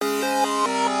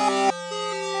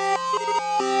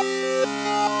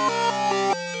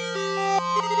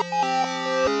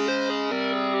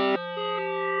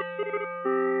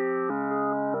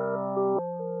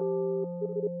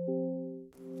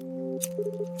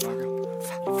Pop out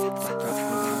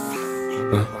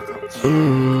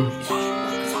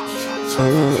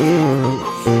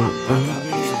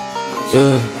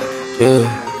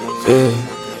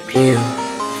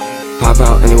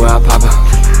anywhere I pop out.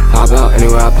 Pop out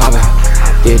anywhere I pop out.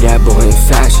 I did that boy in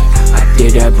fashion. I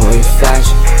did that boy in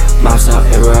fashion. Mouse out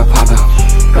everywhere I pop out.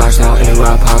 Blocks out anywhere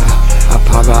I pop out. I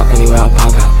pop out anywhere I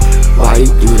pop out. Why you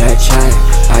do that chat?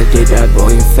 I did that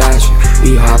boy in fashion.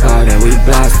 We hop out and we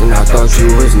blastin'. I thought you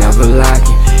was never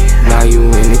lacking. Now you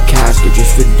in the casket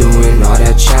just for doing all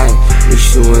that chatting. We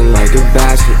shooting like a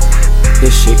basket.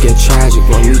 This shit get tragic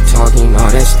when we talking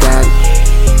all that static.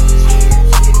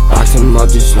 Box them up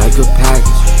just like a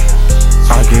package.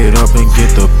 I get up and get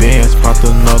the bands, popped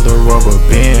another rubber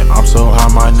band. I'm so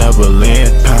high, might never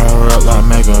land. Power up like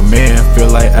Mega Man, feel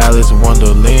like Alice in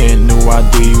Wonderland. New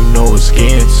ID, you know it's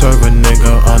skin. Serve a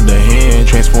nigga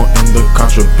underhand, transporting the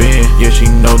contraband. Yeah,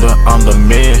 she know that I'm the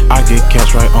man. I get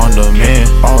cash right on demand.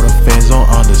 All the fans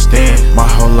don't understand. My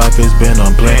whole life has been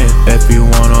unplanned. If you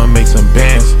wanna make some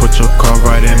bands, put your car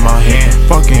right in my hand.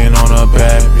 Fucking on a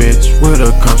bad bitch with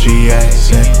a country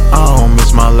accent. I don't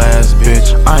miss my last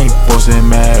bitch. I ain't forcing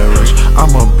marriage,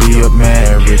 I'ma be a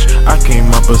marriage. I came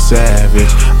up a savage,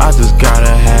 I just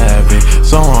gotta have it,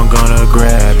 so I'm gonna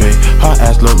grab it. Her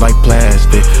ass look like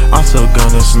plastic, I'm still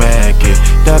gonna smack it.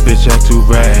 That bitch act too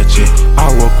ratchet,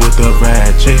 I walk with a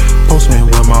ratchet. Postman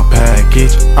with my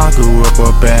package, I grew up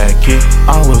a bad kid.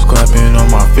 I was clapping on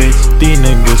my face, these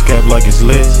niggas cap like it's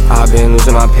lit. I've been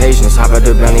losing my patience, hop out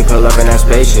the belly, pull up in that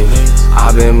spaceship.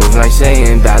 I've been moving like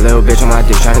saying, bad little bitch on my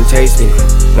dick trying to taste it.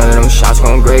 None of them shots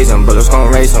gon' graze them, bullets gon'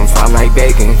 race them, fry like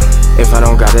bacon. If I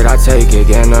don't got it, I take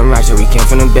it. Getting them racks, we came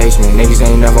from the basement. Niggas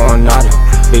ain't never on nada.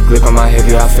 Big grip on my hip,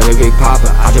 yeah, I feel like Big Papa.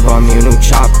 I just bought me a new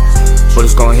chopper.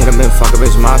 Bullets gon' hit him and fuck up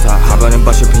his mata. Hop out and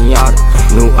bust your pinata.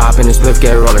 New op in the spliff,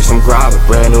 get roll like some grabber.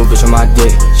 Brand new bitch on my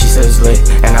dick, she says it's lit.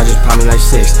 And I just popped me like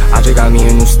 6. I just got me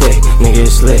a new stick, nigga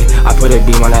it's lit. I put a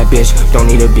beam on that bitch, don't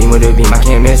need a beam with a beam, I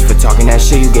can't miss. For talking that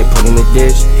shit, you get put in the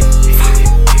ditch.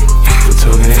 For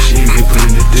talking that shit, you get put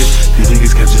in the ditch. These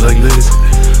niggas kept you like Liz.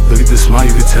 Look at the smile,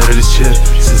 you can tell that it's chip.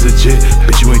 This is legit,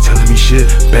 bitch, you ain't telling me shit.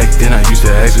 Back then I used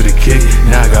to ask for the kick.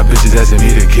 Now I got bitches asking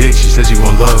me to kick. She said she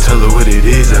want love, tell her what it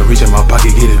is. I reach in my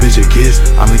pocket, get a bitch a kiss.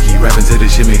 I'ma keep rapping till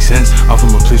this shit make sense. I'm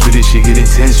from a place where this shit get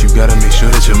intense. You gotta make sure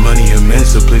that your money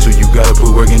immense. A place where you gotta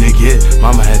put work in to get.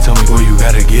 Mama had told me, boy, you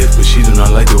gotta give, but she do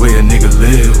not like the way a nigga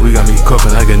live. We got me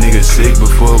coughing like a nigga sick.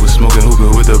 Before I was smoking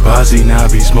hookah with the posse, now I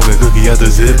be smoking cookie out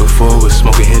the zip. Before I was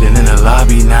smoking hidden in the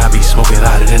lobby, now I be smoking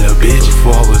louder than a bitch.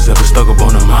 Before I was ever stuck up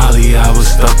on a molly, I was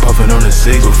stuck puffing on a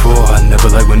 6. Before I never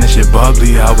liked when that shit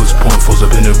bubbly, I was pouring foes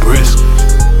up in the brisk.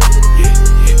 Yeah.